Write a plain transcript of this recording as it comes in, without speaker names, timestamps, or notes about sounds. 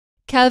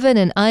Kevin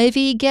and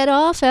Ivy get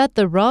off at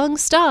the wrong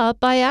stop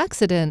by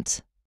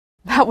accident.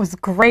 That was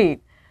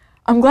great.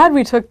 I'm glad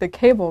we took the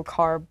cable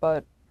car,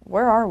 but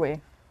where are we?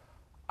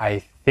 I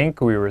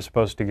think we were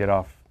supposed to get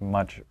off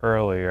much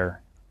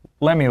earlier.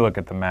 Let me look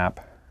at the map.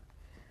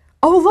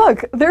 Oh,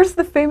 look, there's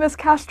the famous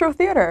Castro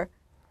Theater.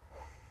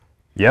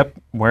 Yep,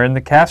 we're in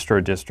the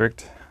Castro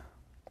district.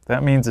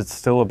 That means it's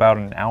still about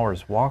an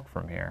hour's walk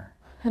from here.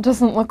 It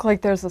doesn't look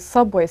like there's a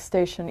subway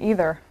station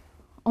either.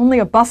 Only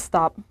a bus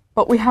stop,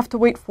 but we have to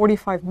wait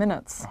 45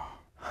 minutes.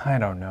 I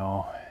don't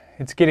know.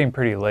 It's getting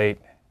pretty late.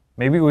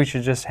 Maybe we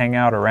should just hang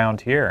out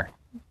around here.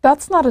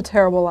 That's not a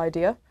terrible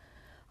idea.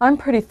 I'm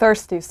pretty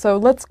thirsty, so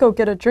let's go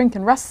get a drink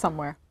and rest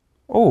somewhere.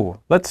 Oh,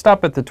 let's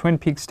stop at the Twin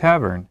Peaks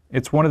Tavern.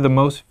 It's one of the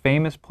most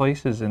famous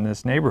places in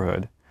this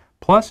neighborhood.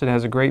 Plus, it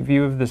has a great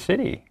view of the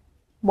city.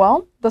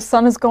 Well, the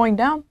sun is going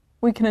down.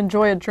 We can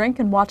enjoy a drink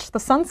and watch the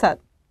sunset.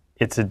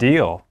 It's a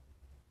deal.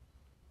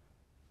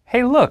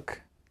 Hey,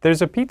 look,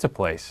 there's a pizza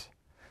place.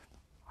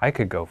 I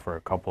could go for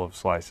a couple of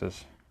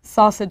slices.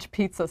 Sausage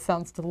pizza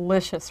sounds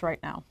delicious right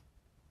now.